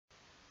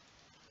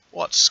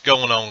What's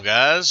going on,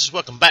 guys?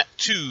 Welcome back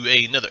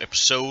to another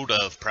episode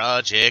of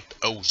Project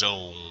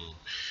Ozone.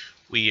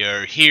 We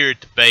are here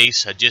at the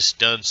base. I just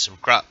done some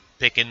crop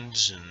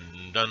pickings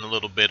and done a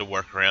little bit of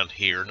work around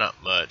here.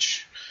 Not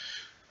much.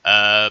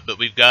 But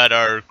we've got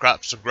our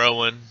crops are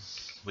growing.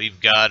 We've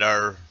got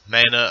our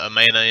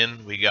mana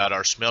in. We got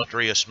our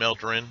smeltery a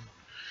smeltering.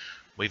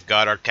 We've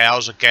got our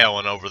cows a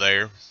cowing over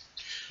there.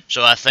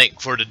 So I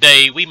think for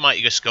today we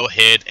might just go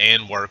ahead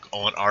and work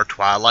on our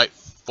Twilight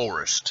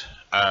Forest.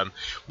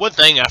 One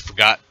thing I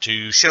forgot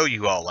to show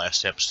you all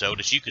last episode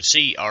is you can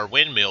see our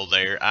windmill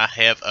there. I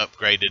have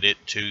upgraded it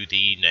to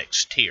the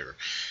next tier.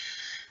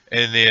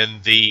 And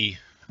then the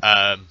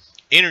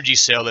energy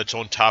cell that's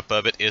on top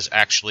of it is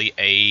actually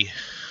a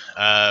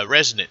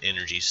resonant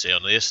energy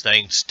cell. Now, this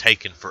thing's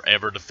taken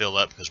forever to fill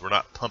up because we're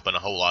not pumping a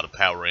whole lot of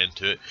power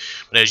into it.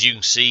 But as you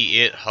can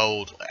see, it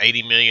holds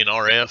 80 million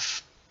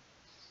RF.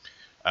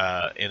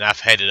 And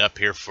I've had it up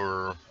here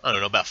for, I don't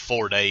know, about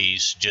 4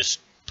 days, just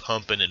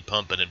pumping and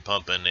pumping and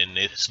pumping, and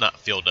it's not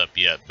filled up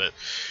yet, but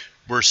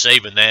we're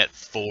saving that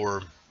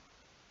for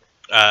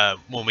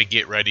when we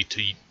get ready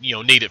to,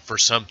 need it for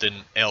something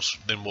else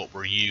than what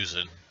we're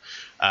using.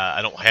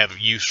 I don't have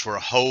use for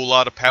a whole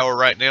lot of power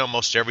right now.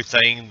 Most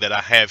everything that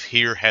I have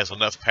here has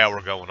enough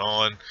power going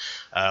on.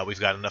 We've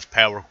got enough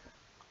power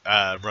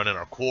running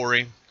our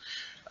quarry.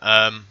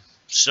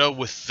 So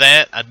with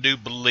that, I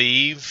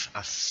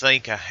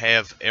think I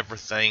have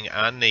everything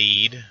I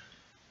need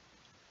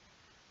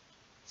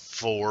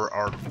for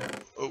our...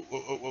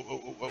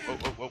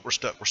 we're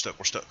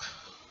stuck.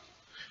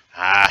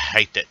 I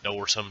hate that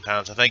door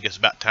sometimes. I think it's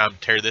about time to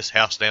tear this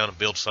house down and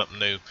build something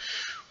new.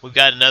 We've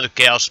got another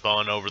cow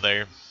spawn over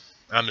there.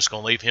 I'm just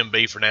going to leave him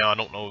be for now. I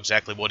don't know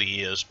exactly what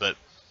he is, but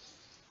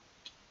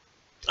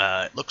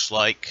it looks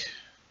like,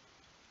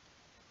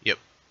 yep,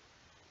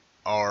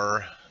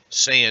 our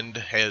sand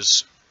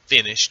has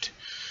finished.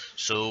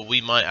 So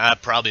I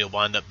probably will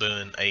wind up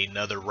doing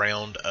another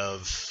round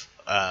of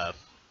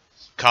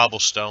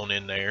cobblestone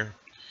in there.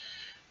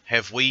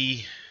 Have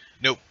we?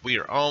 Nope, we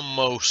are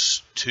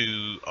almost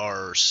to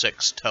our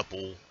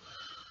sextuple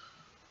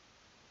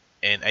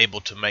and able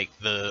to make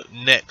the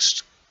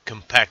next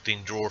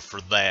compacting drawer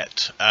for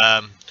that.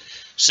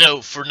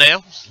 So for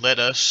now, let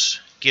us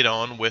get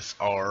on with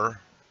our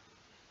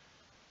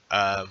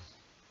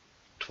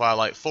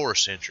Twilight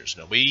Forest entrance.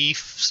 Now we've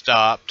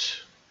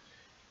stopped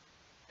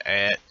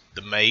at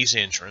the maze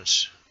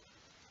entrance,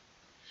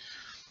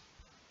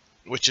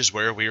 which is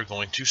where we are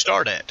going to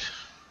start at.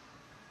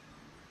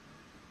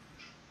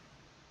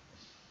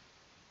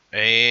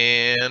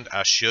 And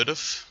I should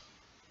have.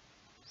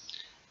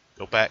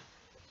 Go back.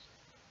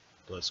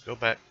 Let's go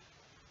back.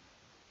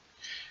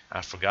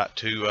 I forgot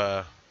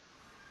to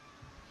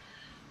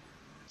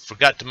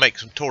make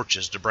some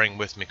torches to bring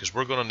with me, because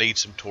we're going to need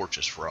some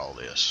torches for all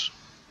this.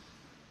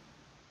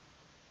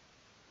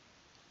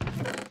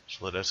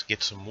 So let us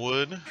get some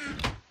wood.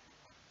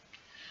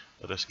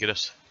 Let us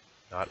get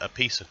not a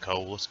piece of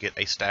coal, let's get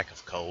a stack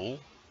of coal.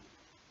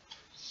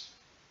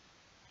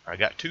 I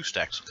got 2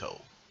 stacks of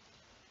coal.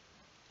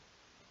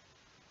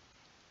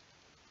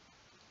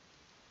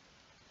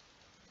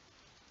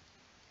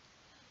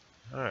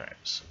 Alright,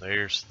 so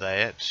there's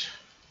that.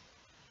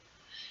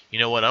 You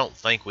know what, I don't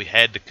think we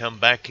had to come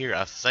back here.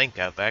 I think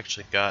I've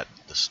actually got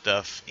the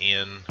stuff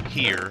in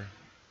here.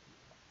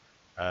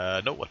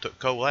 No, I took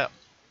coal out.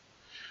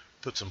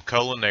 Put some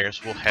coal in there,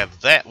 so we'll have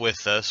that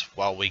with us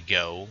while we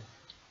go.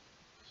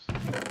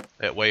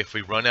 That way, if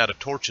we run out of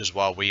torches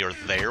while we are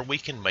there, we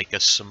can make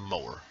us some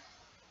more.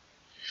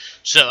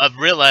 So I've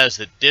realized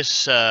that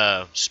this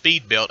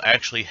speed belt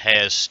actually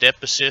has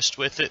step assist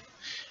with it,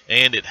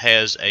 and it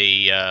has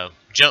a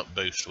jump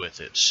boost with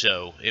it.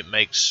 So it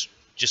makes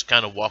just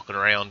kind of walking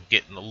around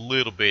getting a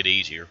little bit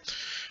easier.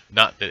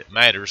 Not that it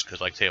matters,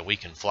 because like I said, we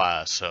can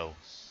fly. So,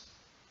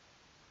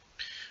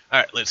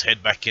 alright, let's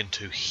head back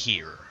into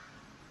here.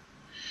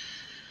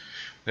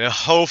 Now,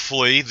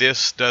 hopefully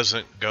this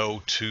doesn't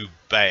go too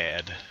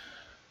bad.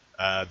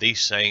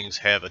 These things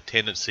have a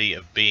tendency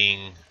of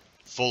being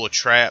full of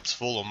traps,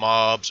 full of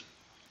mobs,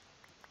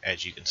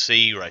 as you can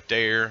see right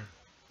there.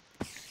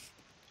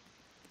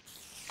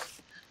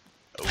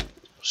 Oh,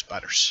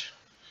 spiders.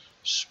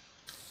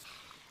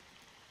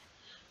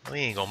 We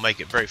ain't gonna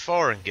make it very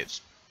far and get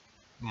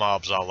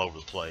mobs all over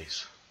the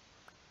place.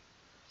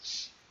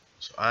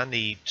 So I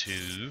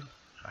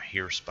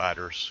hear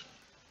spiders.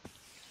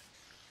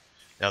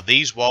 Now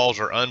these walls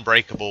are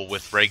unbreakable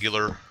with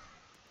regular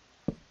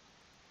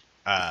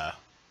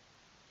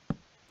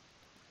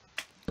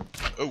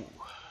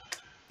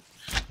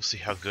let's see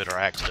how good our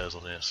axe does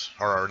on this.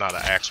 Or not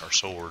an axe, our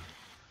sword.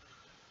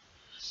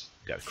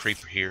 Got a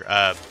creeper here.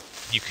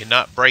 You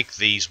cannot break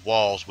these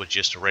walls with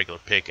just a regular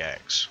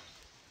pickaxe.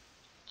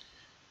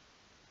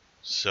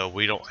 So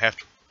we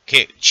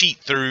can't cheat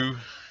through.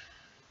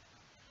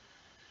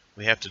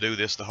 We have to do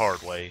this the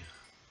hard way.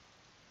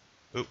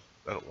 Oop,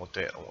 I don't want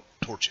that. I want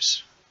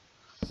torches.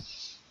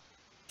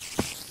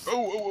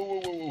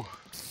 Oh.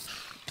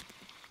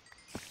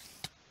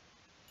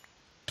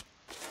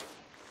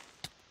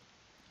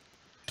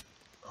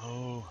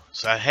 Oh,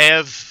 so I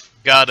have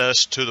got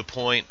us to the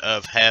point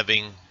of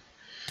having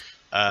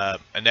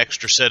an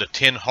extra set of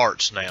 10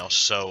 hearts now,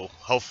 so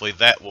hopefully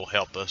that will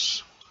help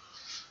us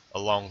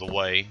along the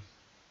way.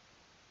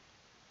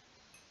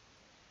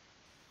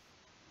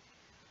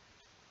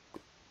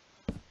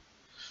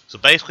 So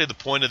basically the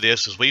point of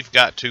this is we've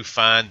got to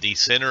find the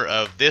center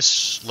of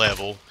this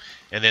level,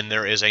 and then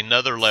there is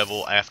another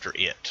level after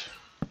it.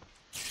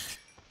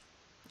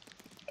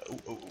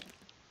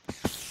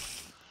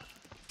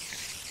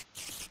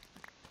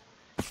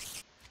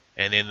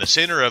 And in the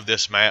center of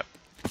this map,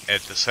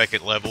 at the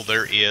second level,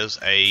 there is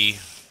a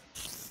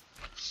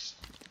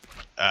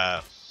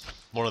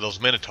one of those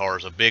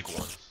minotaurs, a big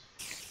one.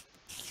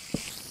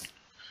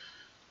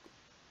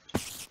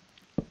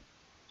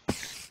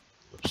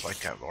 Looks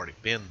like I've already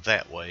been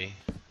that way.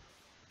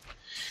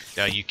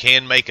 Now you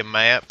can make a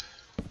map,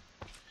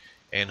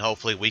 and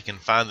hopefully we can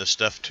find the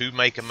stuff to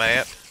make a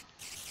map.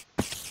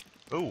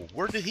 Oh,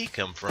 where did he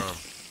come from?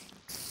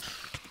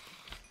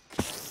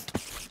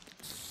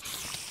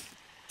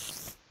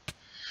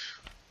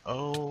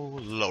 Oh,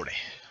 lordy.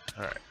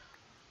 Alright.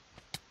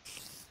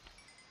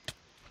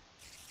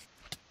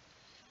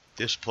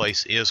 This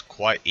place is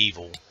quite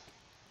evil.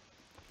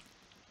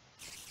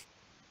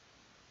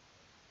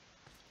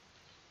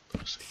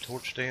 Let's see,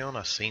 torch down.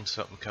 I seen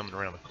something coming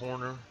around the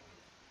corner.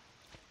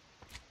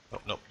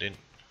 Oh, nope, didn't.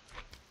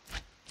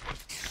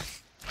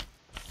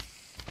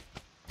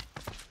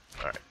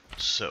 Alright,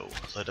 so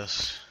let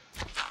us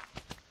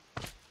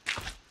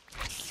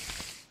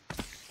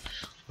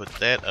put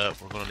that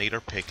up. We're going to need our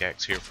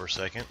pickaxe here for a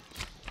second.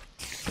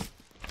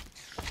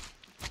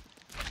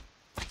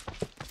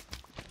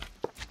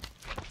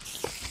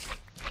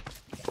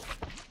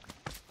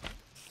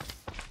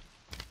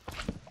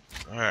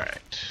 Alright.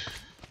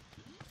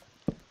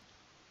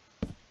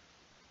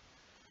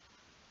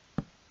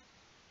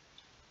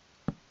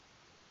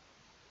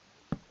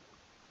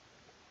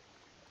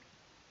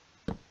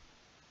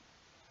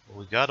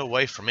 We got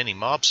away from any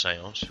mob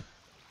sounds.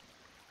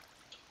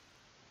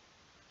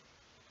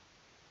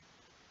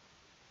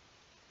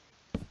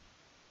 I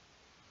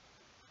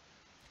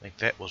think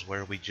that was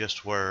where we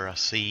just were. I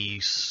see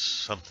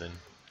something.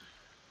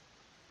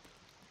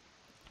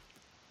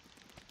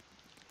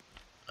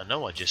 I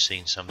know I just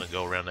seen something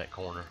go around that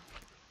corner.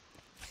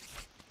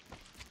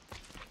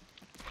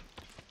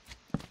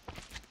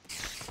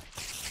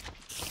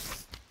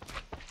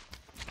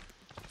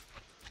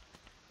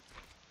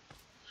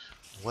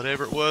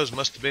 Whatever it was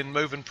must have been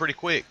moving pretty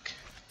quick.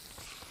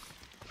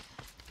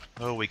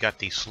 Oh, we got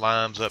these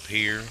slimes up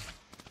here.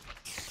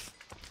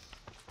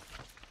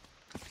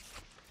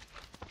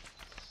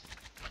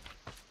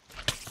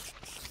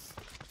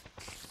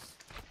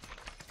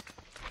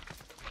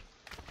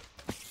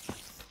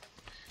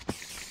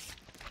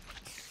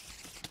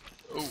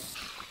 Oh.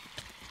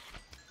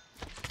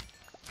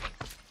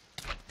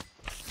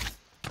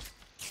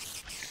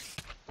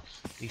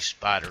 These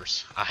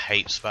spiders. I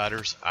hate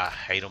spiders. I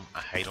hate them.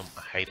 I hate them.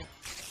 I hate them.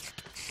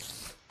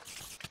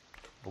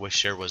 I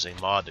wish there was a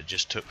mod that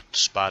just took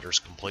spiders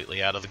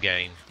completely out of the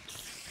game.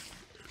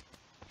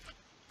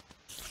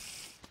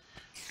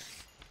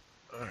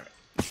 Alright.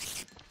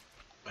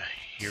 I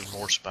hear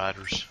more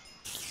spiders.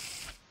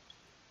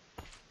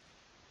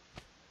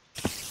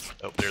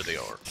 Oh, there they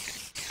are.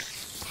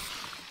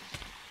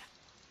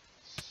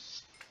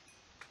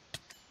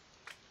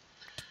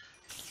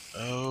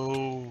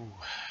 Oh.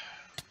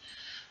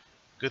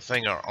 Good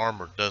thing our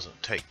armor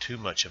doesn't take too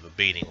much of a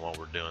beating while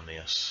we're doing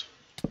this.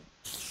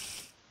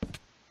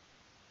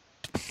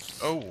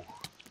 Oh.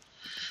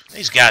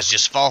 These guys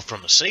just fall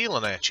from the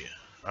ceiling at you.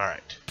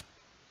 Alright.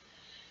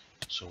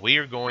 So we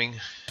are going...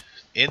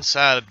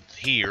 Inside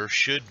here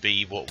should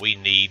be what we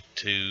need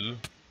to...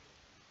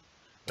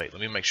 Wait,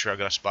 let me make sure I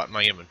got a spot in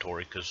my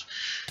inventory, because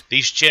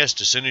these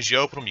chests, as soon as you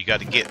open them, you got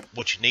to get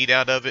what you need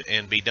out of it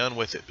and be done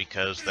with it,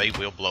 because they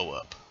will blow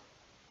up.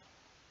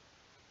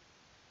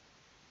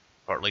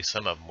 Or at least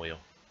some of them will.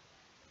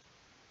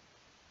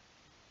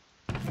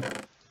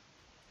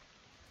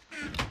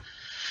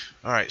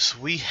 Alright, so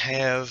we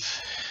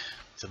have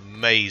the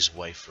maze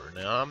wafer.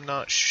 Now, I'm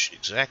not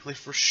exactly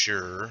for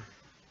sure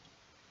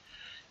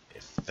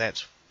if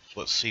that's...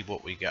 Let's see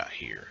what we got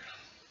here.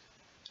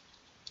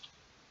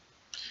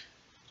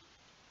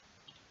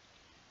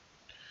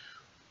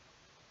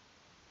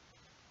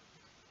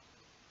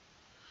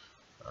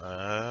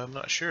 I'm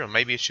not sure.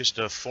 Maybe it's just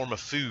a form of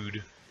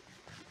food.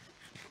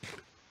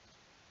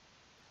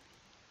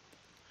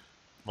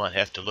 Might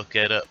have to look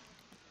that up.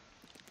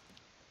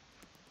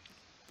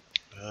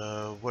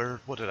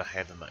 What did I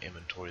have in my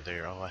inventory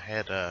there? Oh, I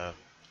had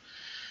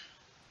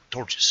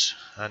torches.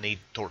 I need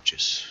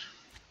torches.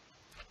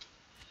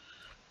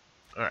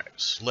 Alright,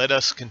 so let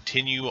us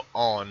continue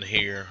on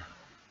here.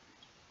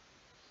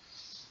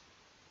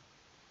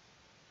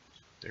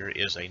 There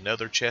is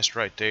another chest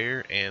right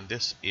there, and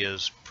this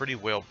is pretty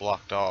well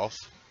blocked off.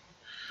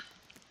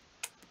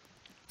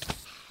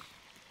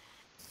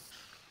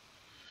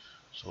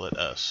 So let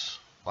us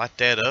light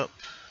that up.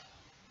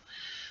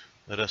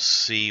 Let us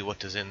see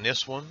what is in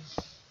this one.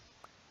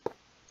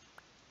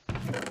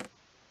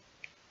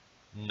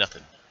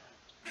 nothing.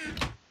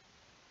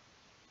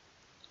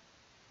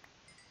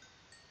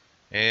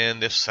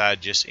 And this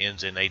side just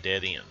ends in a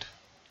dead end.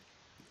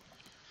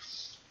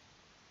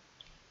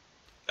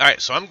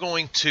 Alright, so I'm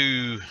going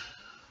to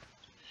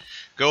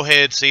go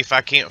ahead, see if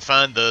I can't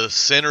find the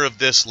center of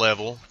this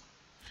level.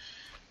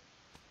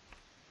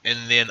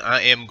 And then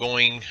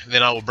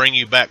then I will bring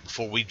you back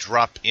before we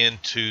drop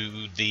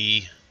into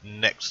the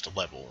next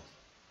level.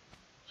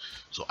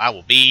 So I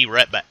will be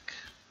right back.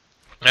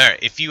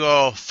 Alright, if you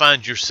all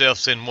find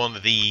yourselves in one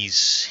of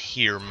these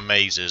here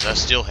mazes, I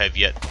still have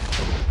yet...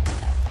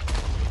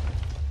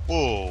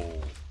 Whoa.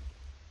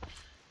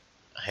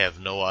 I have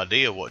no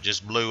idea what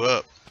just blew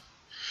up.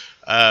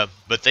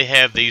 But they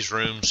have these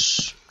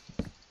rooms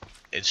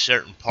in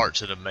certain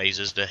parts of the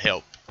mazes to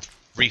help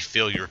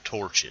refill your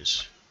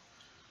torches.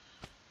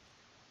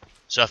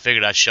 So I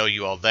figured I'd show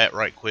you all that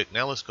right quick.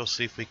 Now let's go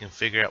see if we can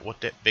figure out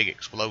what that big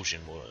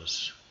explosion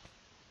was.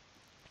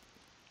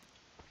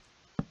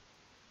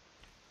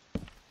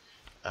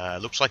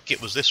 Looks like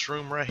it was this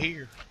room right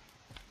here.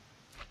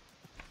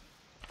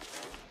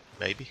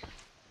 Maybe.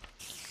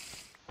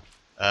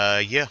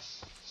 Yeah.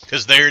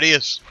 Because there it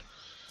is.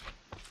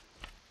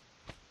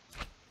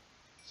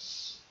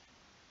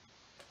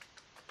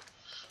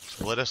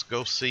 So let us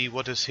go see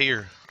what is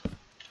here.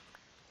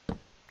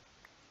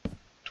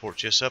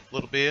 Torch this up a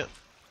little bit.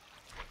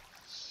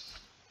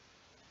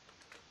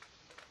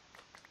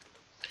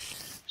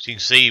 So you can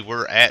see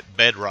we're at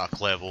bedrock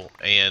level,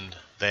 and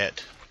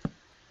that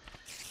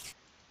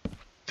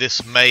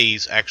this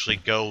maze actually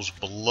goes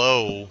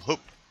below.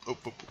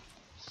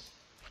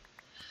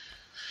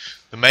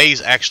 The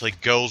maze actually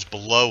goes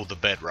below the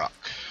bedrock.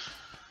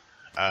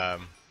 Oh,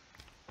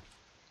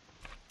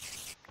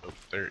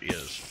 there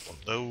is one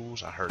of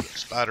those. I heard a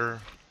spider.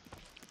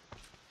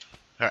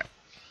 Alright.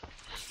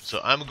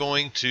 So I'm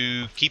going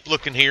to keep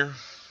looking here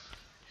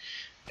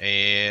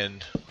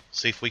and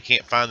see if we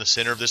can't find the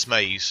center of this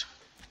maze.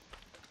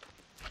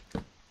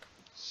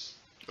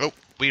 Oh,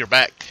 we are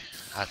back.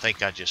 I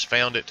think I just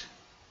found it.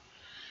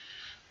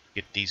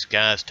 Get these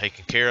guys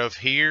taken care of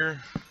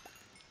here.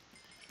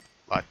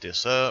 Light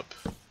this up.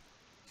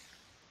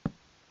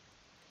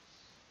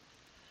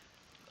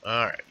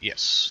 Alright,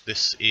 yes,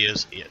 this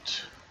is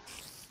it.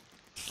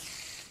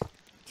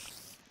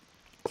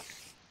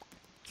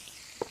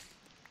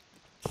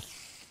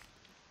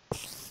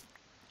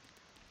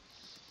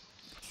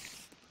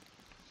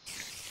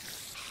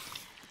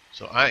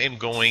 So I am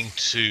going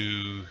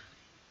to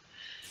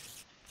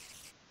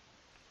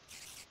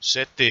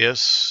set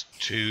this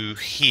to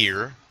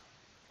here.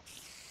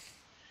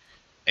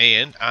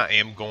 And I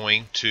am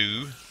going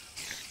to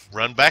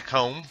run back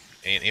home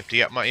and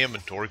empty out my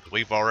inventory, because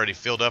we've already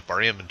filled up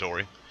our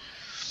inventory.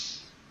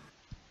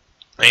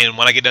 And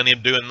when I get done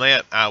doing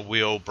that, I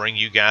will bring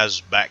you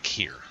guys back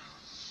here.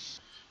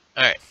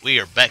 Alright, we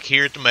are back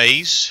here at the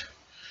maze,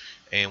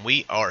 and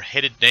we are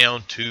headed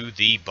down to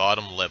the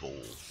bottom level.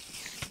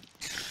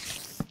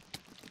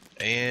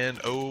 And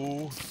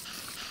oh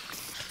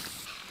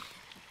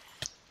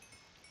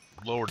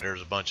Lord,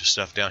 there's a bunch of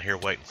stuff down here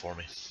waiting for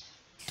me.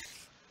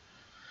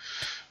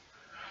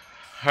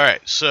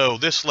 Alright, so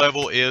this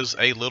level is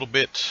a little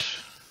bit,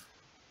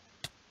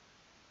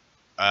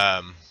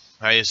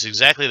 it's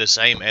exactly the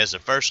same as the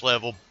first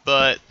level,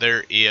 but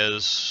there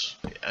is,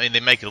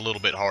 they make it a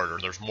little bit harder.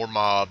 There's more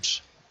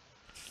mobs,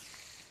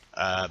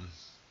 and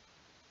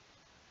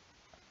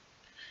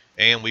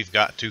we've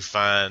got to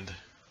find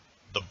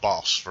the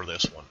boss for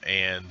this one,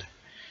 and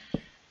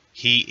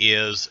he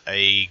is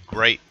a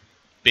great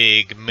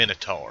big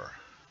minotaur.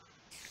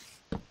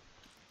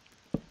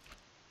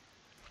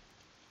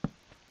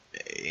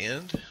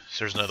 And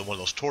there's another one of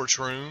those torch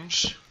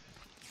rooms.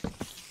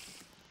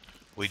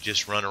 We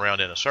just run around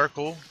in a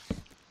circle.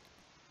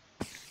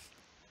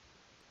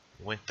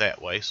 Went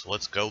that way, so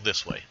let's go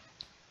this way.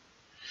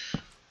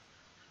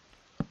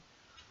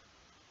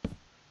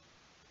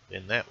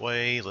 Then that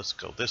way, let's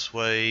go this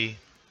way.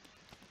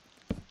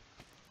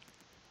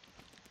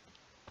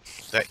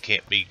 That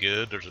can't be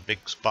good. There's a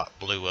big spot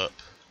blew up.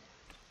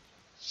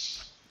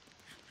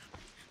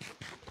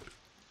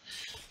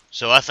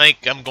 So I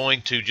think I'm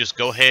going to just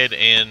go ahead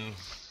and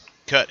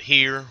cut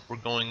here.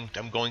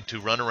 I'm going to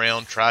run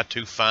around, try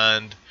to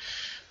find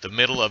the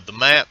middle of the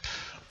map,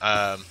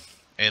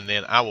 and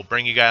then I will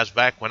bring you guys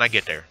back when I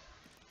get there.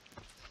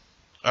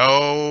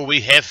 Oh,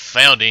 we have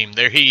found him.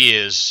 There he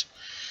is.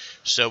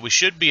 So we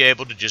should be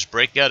able to just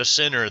break out a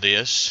center of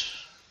this,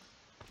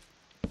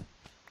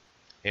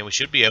 and we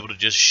should be able to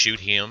just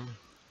shoot him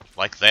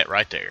like that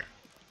right there.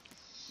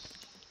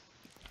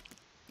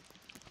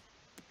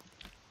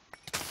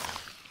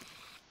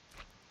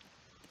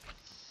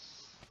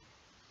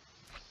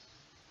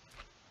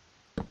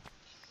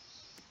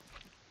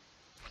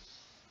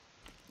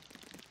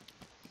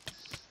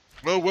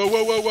 Whoa, whoa,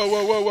 whoa, whoa, whoa,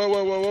 whoa, whoa, whoa,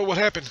 whoa, whoa, whoa, what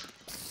happened?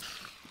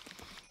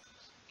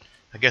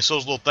 I guess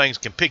those little things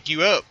can pick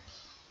you up.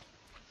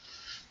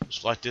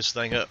 Let's light this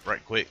thing up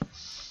right quick.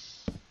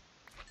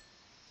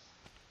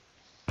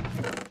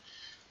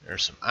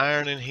 There's some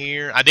iron in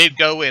here. I did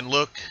go and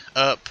look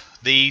up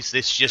these.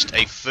 This is just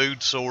a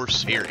food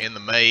source here in the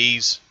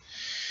maze.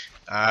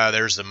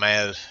 There's the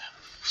math.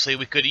 See,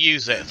 we could have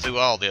used that through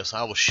all this.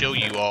 I will show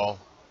you all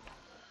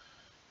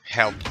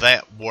how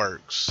that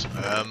works.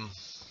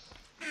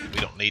 We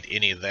don't need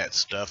any of that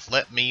stuff.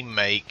 Let me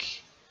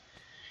make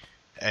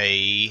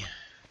a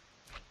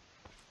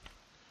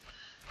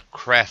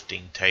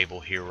crafting table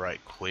here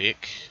right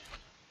quick.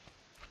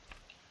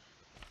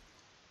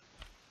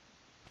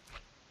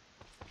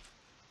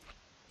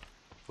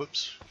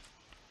 Whoops.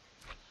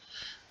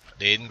 I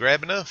didn't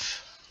grab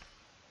enough.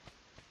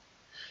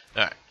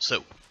 Alright,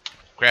 so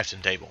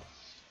crafting table.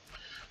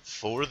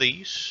 4 of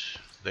these.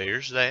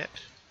 There's that.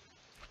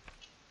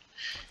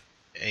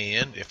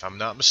 And if I'm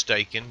not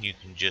mistaken, you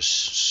can just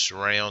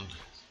surround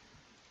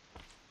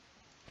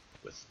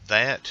with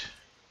that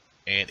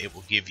and it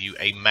will give you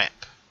a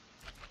map.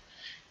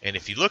 And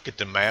if you look at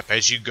the map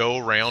as you go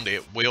around,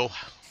 it will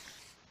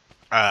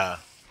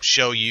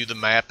show you the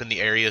map and the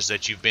areas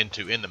that you've been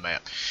to in the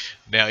map.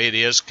 Now it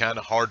is kind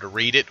of hard to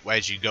read it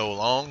as you go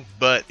along,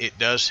 but it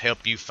does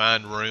help you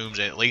find rooms,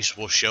 and at least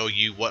will show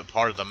you what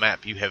part of the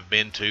map you have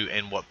been to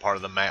and what part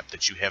of the map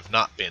that you have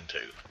not been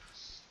to.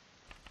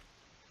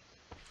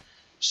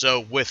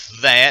 So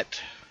with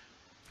that,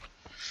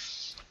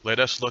 let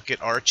us look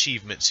at our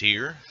achievements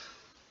here.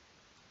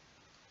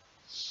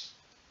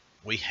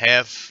 We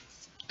have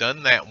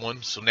done that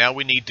one, so now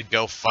we need to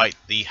go fight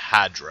the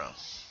Hydra.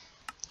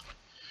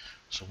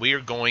 So we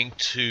are going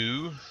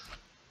to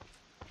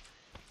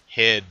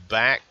head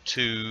back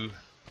to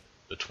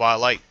the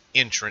Twilight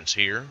entrance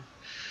here,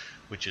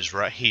 which is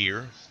right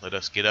here. Let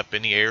us get up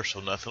in the air so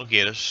nothing will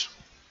get us,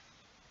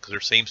 because there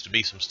seems to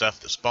be some stuff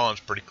that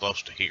spawns pretty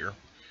close to here.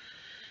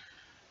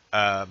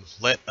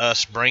 Let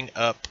us bring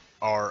up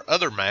our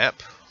other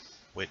map,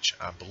 which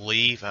I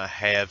believe I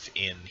have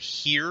in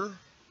here.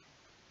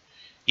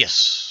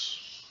 Yes.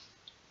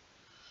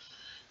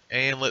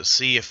 And let's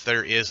see if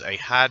there is a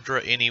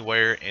Hydra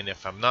anywhere, and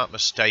if I'm not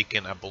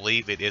mistaken, I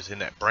believe it is in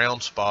that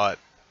brown spot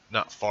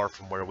not far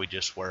from where we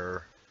just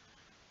were,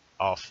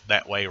 off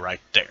that way right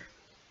there.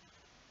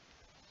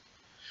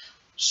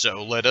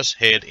 So let us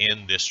head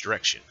in this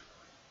direction.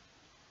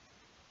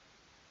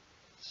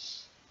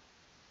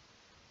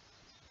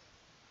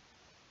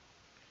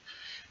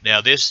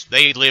 Now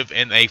they live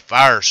in a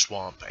fire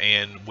swamp,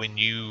 and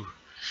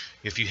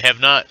if you have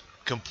not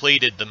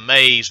completed the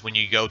maze, when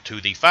you go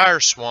to the fire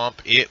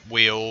swamp, it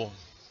will,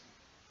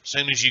 as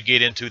soon as you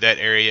get into that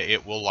area,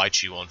 it will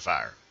light you on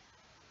fire.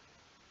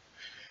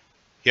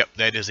 Yep,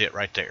 that is it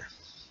right there.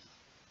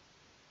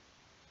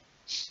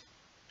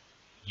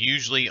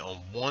 Usually on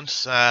one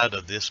side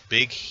of this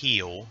big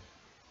hill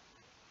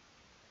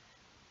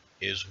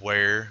is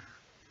where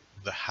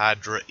the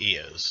Hydra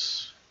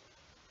is.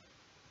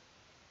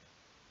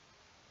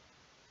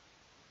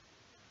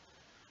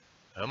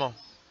 Come on,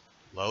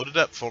 load it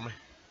up for me.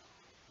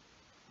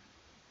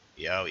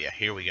 Yeah, oh yeah,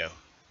 here we go.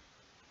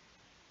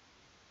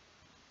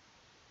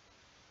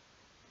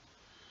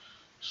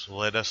 So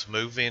let us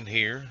move in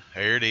here.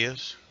 There it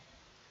is.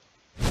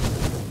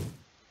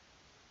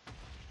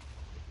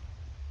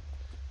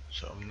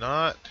 So I'm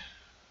not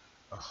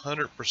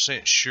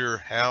 100% sure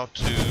how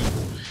to.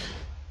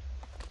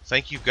 I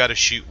think you've got to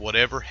shoot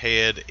whatever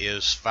head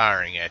is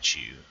firing at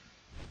you.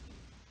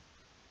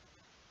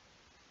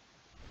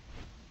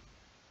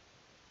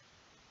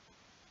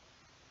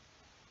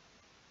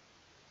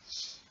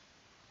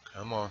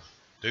 Come on,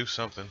 do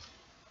something.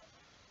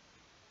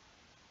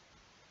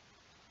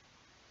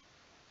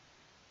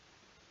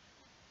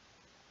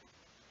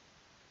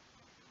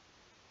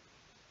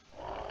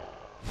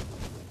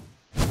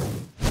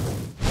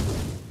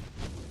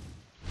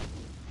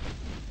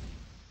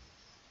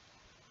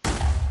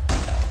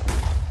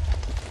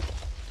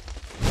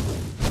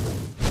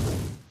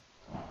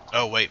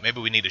 Oh wait, maybe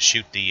we need to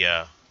shoot the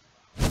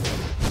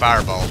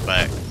fireballs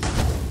back.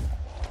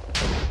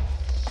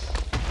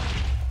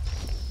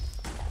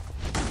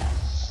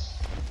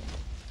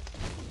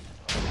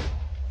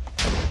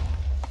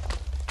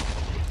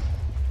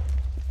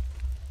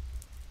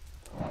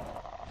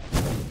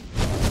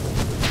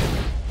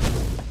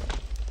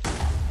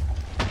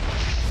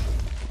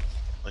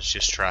 Let's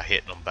just try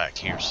hitting them back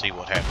here, see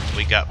what happens.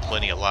 We got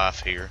plenty of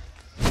life here.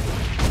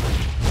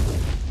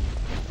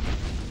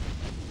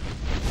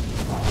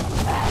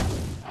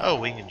 Oh,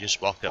 we can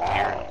just walk up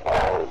here.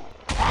 Oh,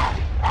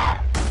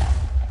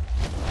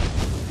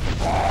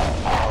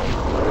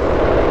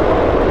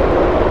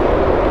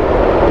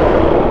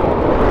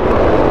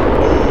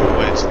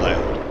 that's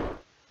loud.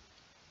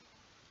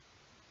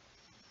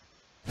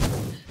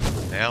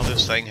 Now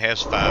this thing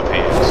has 5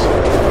 heads.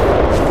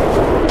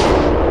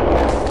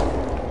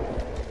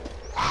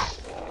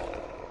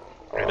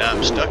 And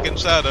I'm stuck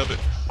inside of it.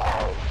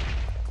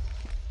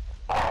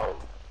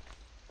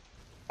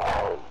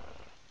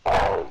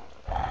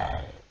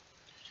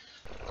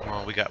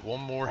 We got one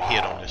more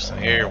hit on this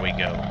thing. There we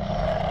go.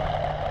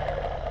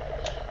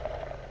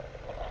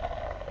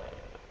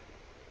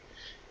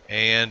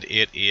 And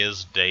it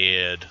is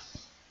dead.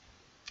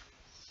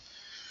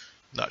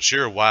 Not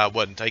sure why I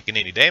wasn't taking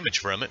any damage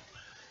from it,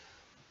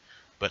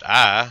 but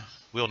I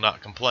will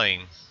not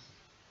complain.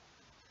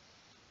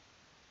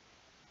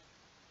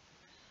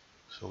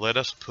 So let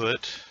us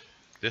put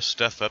this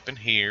stuff up in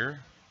here.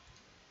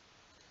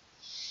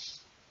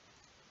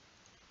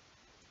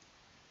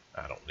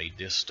 I don't need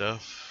this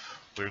stuff.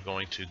 We're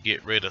going to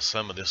get rid of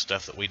some of this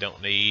stuff that we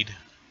don't need.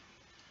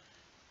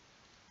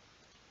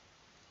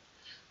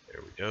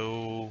 There we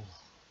go.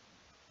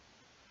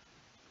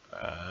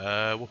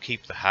 We'll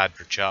keep the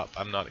Hydra Chop.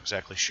 I'm not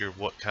exactly sure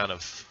what kind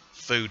of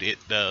food it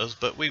does,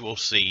 but we will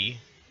see.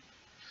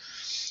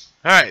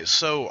 Alright,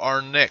 so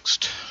our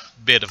next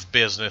bit of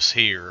business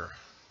here.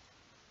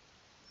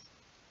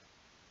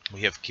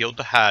 We have killed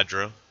the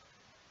Hydra.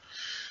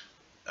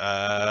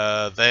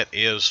 That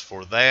is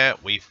for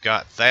that. We've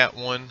got that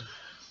one.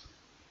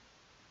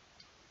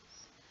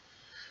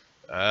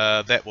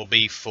 That will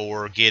be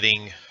for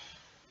getting...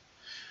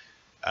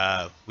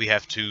 we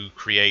have to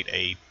create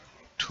a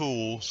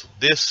tool. So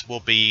this will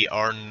be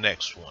our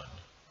next one.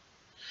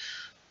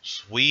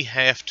 So we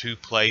have to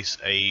place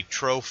a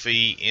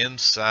trophy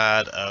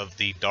inside of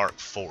the Dark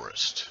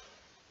Forest.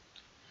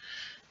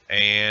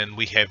 And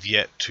we have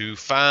yet to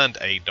find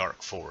a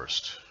Dark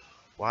Forest.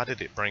 Why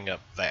did it bring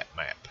up that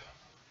map?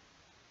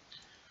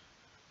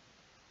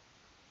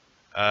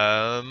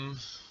 I'm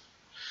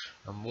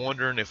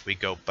wondering if we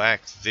go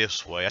back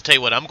this way. I tell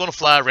you what, I'm going to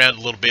fly around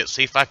a little bit,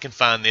 see if I can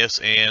find this,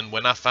 and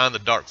when I find the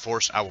Dark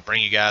Forest, I will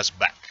bring you guys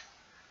back.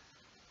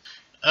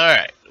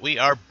 Alright, we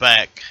are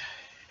back,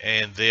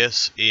 and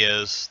this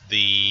is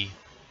the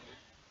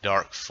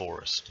Dark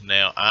Forest.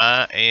 Now,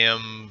 I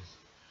am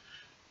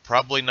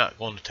probably not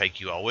going to take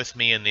you all with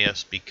me in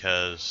this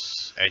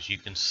because, as you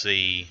can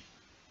see,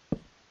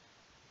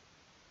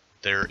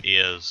 there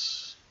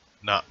is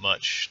not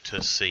much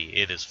to see.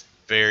 It is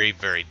very,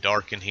 very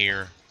dark in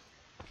here.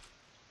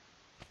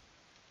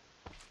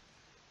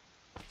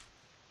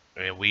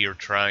 And we are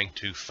trying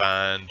to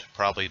find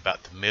probably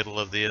about the middle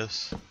of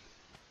this.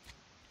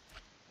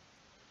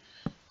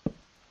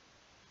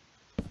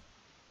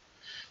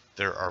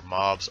 There are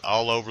mobs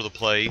all over the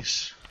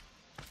place.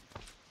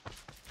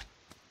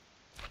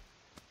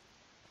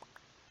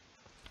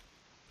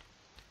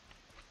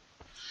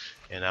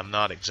 And I'm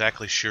not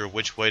exactly sure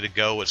which way to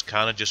go. It's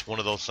kind of just one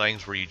of those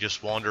things where you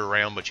just wander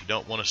around, but you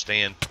don't want to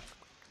stand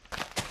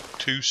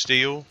too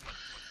still.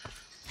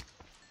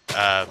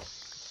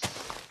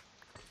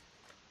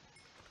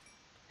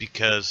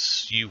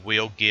 Because you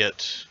will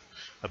get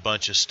a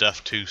bunch of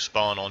stuff to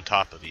spawn on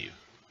top of you.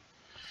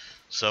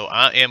 So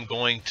I am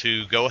going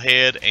to go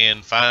ahead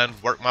and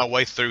work my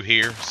way through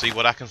here, see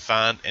what I can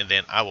find, and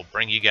then I will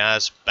bring you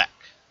guys back.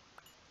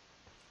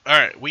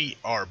 Alright, we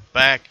are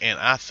back, and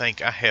I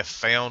think I have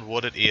found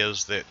what it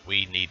is that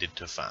we needed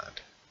to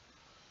find.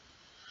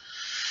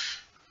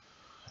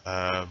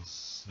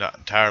 Not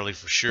entirely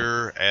for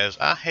sure, as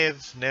I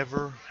have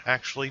never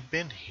actually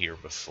been here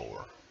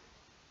before.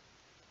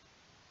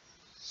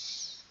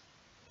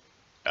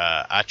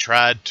 I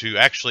tried to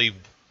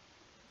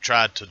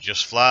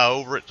just fly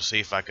over it to see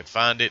if I could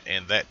find it,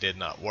 and that did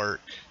not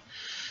work.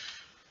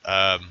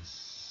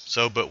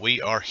 But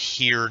we are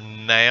here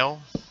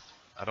now.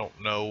 I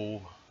don't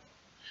know.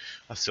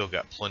 I still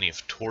got plenty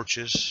of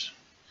torches.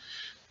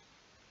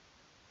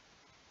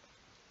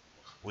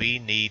 We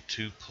need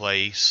to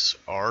place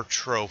our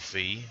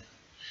trophy,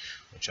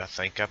 which I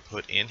think I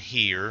put in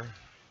here.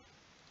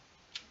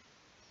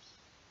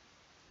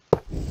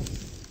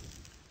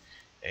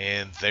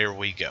 And there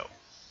we go.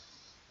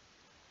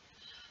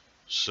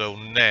 So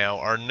now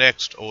our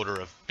next order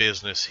of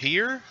business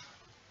here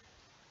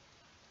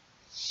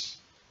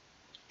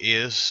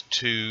is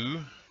to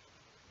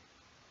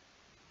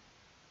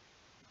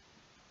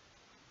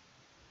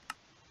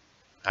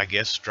I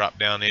guess drop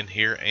down in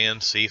here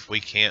and see if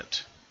we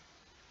can't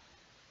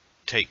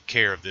take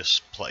care of this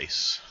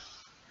place.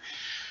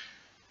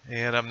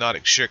 And I'm not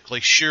exactly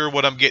sure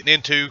what I'm getting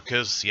into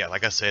because, yeah,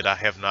 like I said, I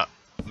have not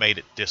made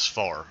it this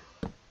far.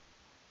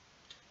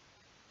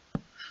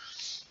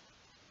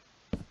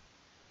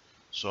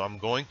 So I'm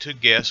going to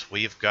guess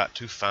we've got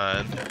to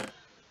find...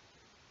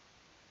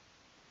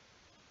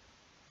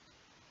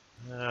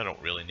 I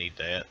don't really need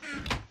that.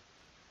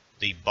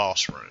 The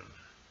boss room.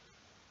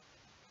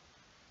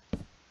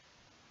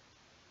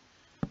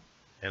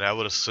 And I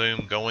would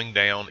assume going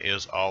down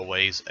is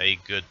always a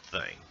good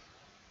thing.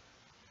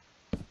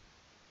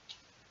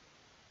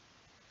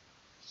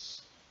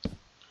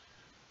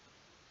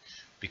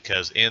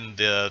 Because in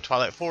the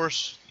Twilight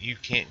Forest, you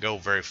can't go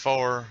very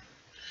far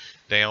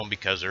down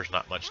because there's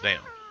not much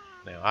down.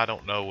 Now, I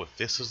don't know if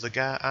this is the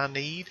guy I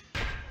need.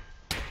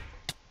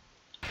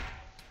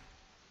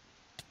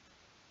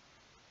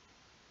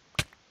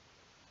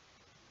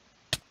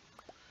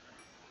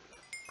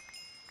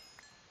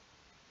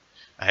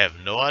 I have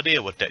no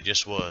idea what that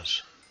just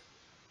was.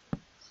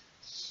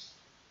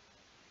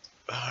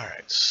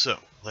 Alright, so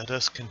let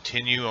us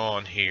continue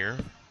on here.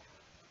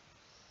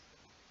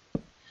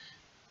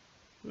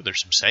 Ooh,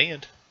 there's some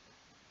sand.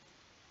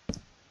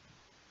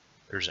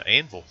 There's an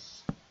anvil.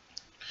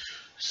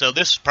 So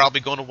this is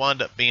probably going to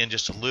wind up being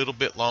just a little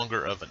bit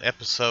longer of an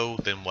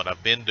episode than what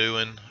I've been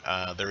doing.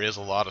 There is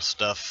a lot of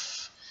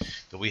stuff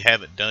that we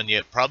haven't done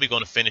yet. Probably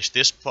going to finish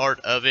this part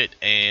of it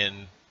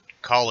and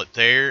call it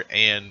there,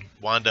 and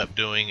wind up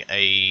doing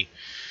a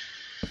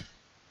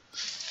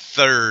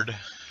third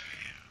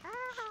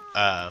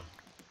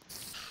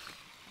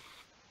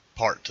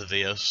part to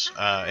this,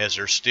 as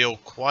there's still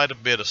quite a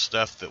bit of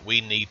stuff that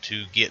we need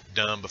to get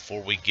done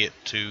before we get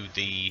to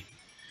the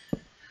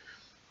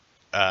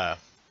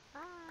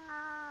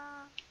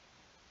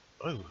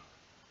oh,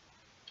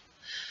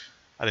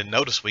 I didn't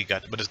notice we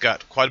got, but it's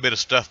got quite a bit of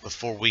stuff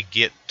before we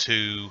get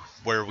to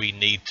where we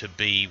need to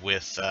be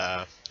with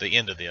the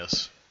end of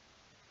this.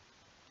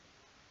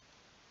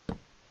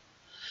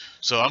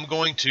 So I'm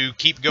going to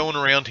keep going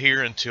around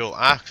here until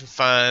I can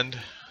find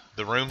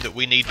the room that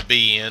we need to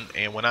be in,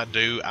 and when I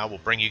do, I will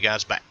bring you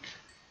guys back.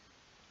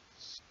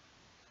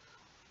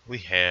 We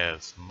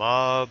have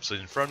mobs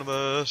in front of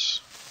us.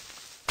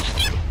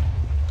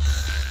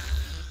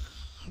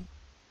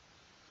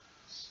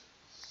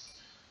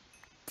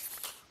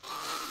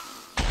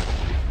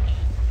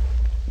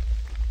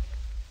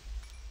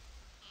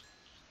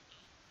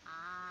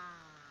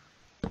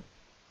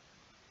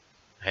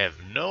 I have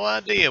no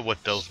idea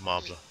what those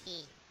mobs are.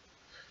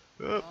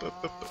 Up.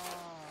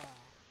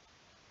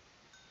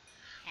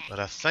 But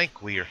I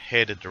think we are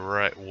headed the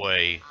right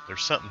way.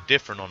 There's something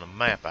different on the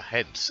map I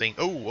hadn't seen.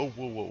 Oh, whoa,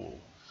 whoa, whoa.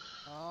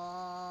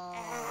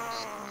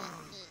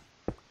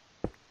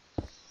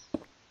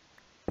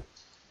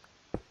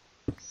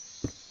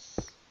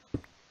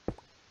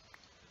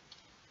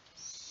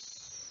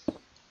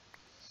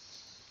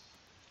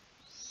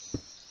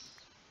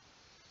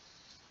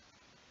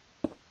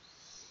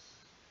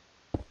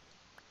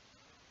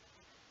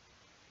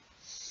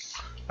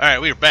 Alright,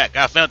 we are back.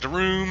 I found the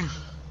room.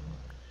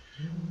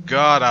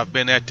 God, I've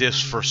been at this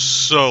for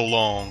so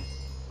long.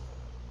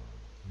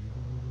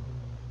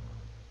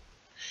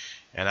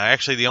 And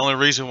the only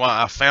reason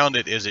why I found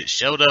it is it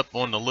showed up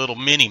on the little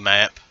mini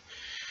map.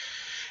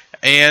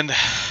 And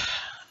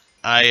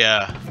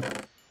I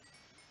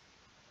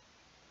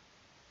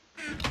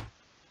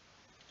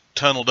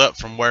tunneled up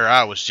from where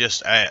I was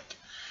just at.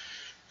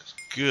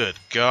 Good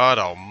God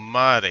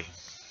Almighty.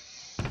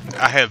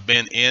 I have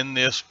been in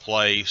this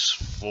place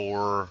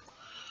for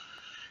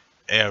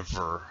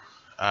ever.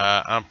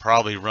 I'm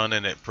probably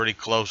running it pretty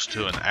close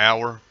to an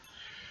hour.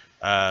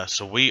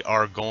 So we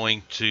are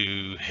going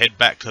to head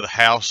back to the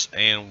house,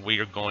 and we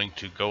are going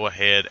to go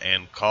ahead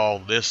and call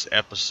this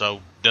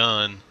episode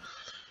done,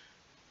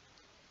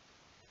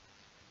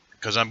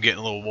 because I'm getting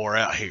a little wore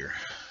out here.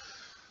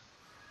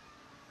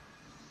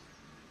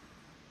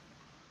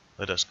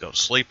 Let us go to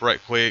sleep right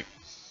quick.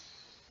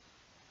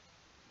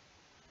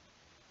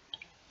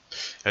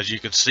 As you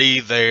can see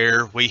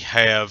there, we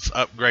have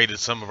upgraded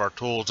some of our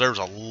tools. There's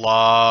a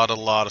lot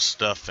of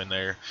stuff in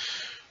there.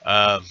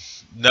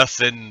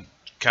 Nothing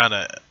kind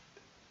of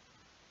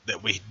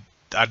that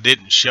I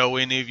didn't show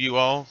any of you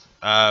all.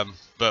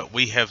 But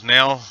we have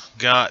now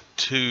got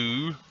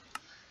to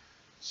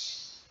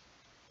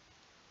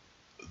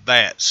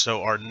that.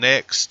 So our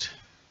next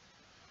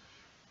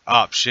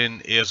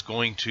option is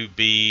going to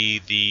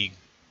be the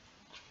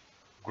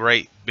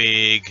great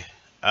big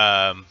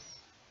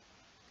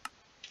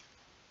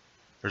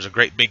there's a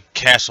great big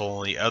castle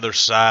on the other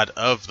side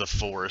of the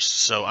forest.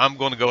 So I'm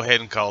going to go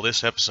ahead and call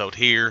this episode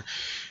here,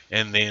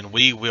 and then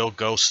we will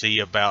go see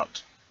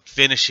about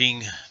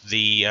finishing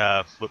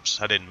the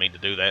whoops, I didn't mean to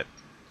do that.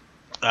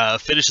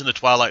 Finishing the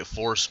Twilight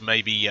Forest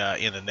maybe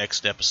in the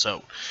next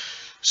episode.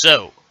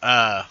 So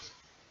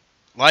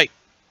like,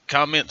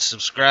 comment,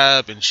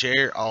 subscribe, and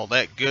share, all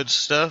that good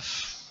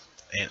stuff,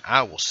 and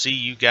I will see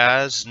you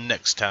guys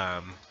next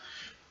time.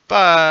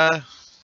 Bye.